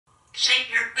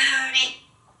Shake your booty.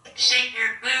 Shake your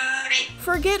booty.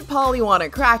 Forget Polly want a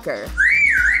cracker.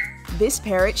 This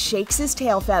parrot shakes his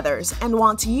tail feathers and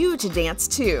wants you to dance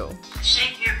too.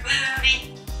 Shake your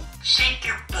booty. Shake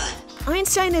your butt.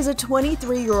 Einstein is a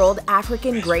 23-year-old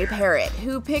African Grey Parrot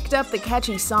who picked up the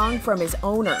catchy song from his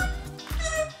owner.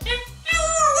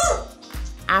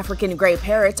 African Grey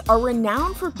Parrots are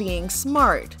renowned for being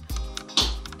smart.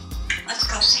 Let's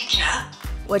go see Chuck.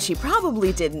 What she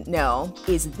probably didn't know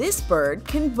is this bird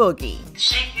can boogie.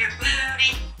 Shake your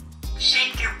booty.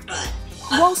 Shake your butt.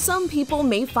 While some people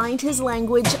may find his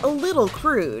language a little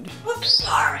crude, Whoops,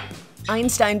 sorry.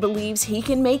 Einstein believes he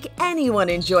can make anyone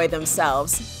enjoy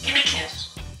themselves, Give me a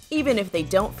kiss. even if they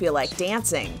don't feel like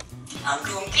dancing. I'm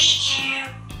gonna beat you.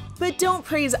 But don't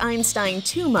praise Einstein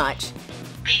too much.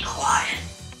 Be quiet.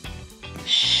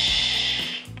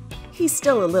 He's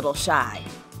still a little shy.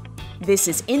 This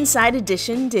is Inside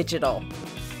Edition Digital.